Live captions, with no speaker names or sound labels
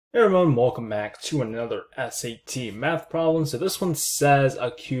Hey everyone, welcome back to another SAT math problem. So this one says a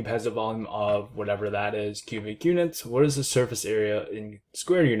cube has a volume of whatever that is, cubic units. What is the surface area in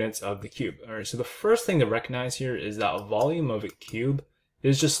square units of the cube? Alright, so the first thing to recognize here is that a volume of a cube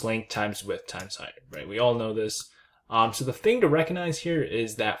is just length times width times height, right? We all know this. So the thing to recognize here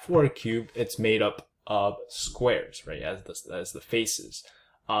is that for a cube, it's made up of squares, right, as the faces.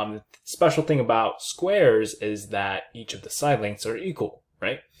 The special thing about squares is that each of the side lengths are equal,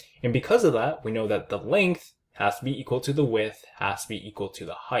 right? And because of that, we know that the length has to be equal to the width, has to be equal to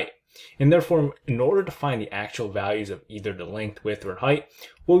the height. And therefore, in order to find the actual values of either the length, width, or height,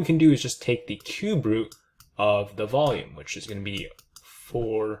 what we can do is just take the cube root of the volume, which is going to be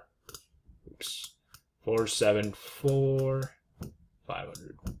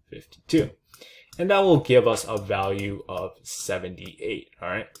 474,552. And that will give us a value of 78, all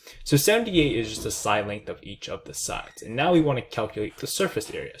right? So 78 is just the side length of each of the sides. And now we want to calculate the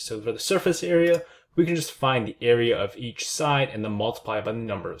surface area. So for the surface area, we can just find the area of each side and then multiply it by the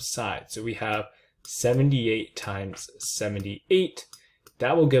number of sides. So we have 78 times 78.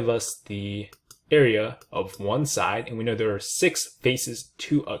 That will give us the area of one side. And we know there are 6 faces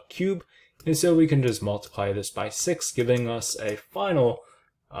to a cube. And so we can just multiply this by 6, giving us a final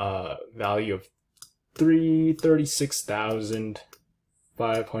value of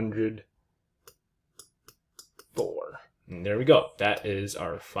 336,504. And there we go. That is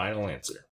our final answer.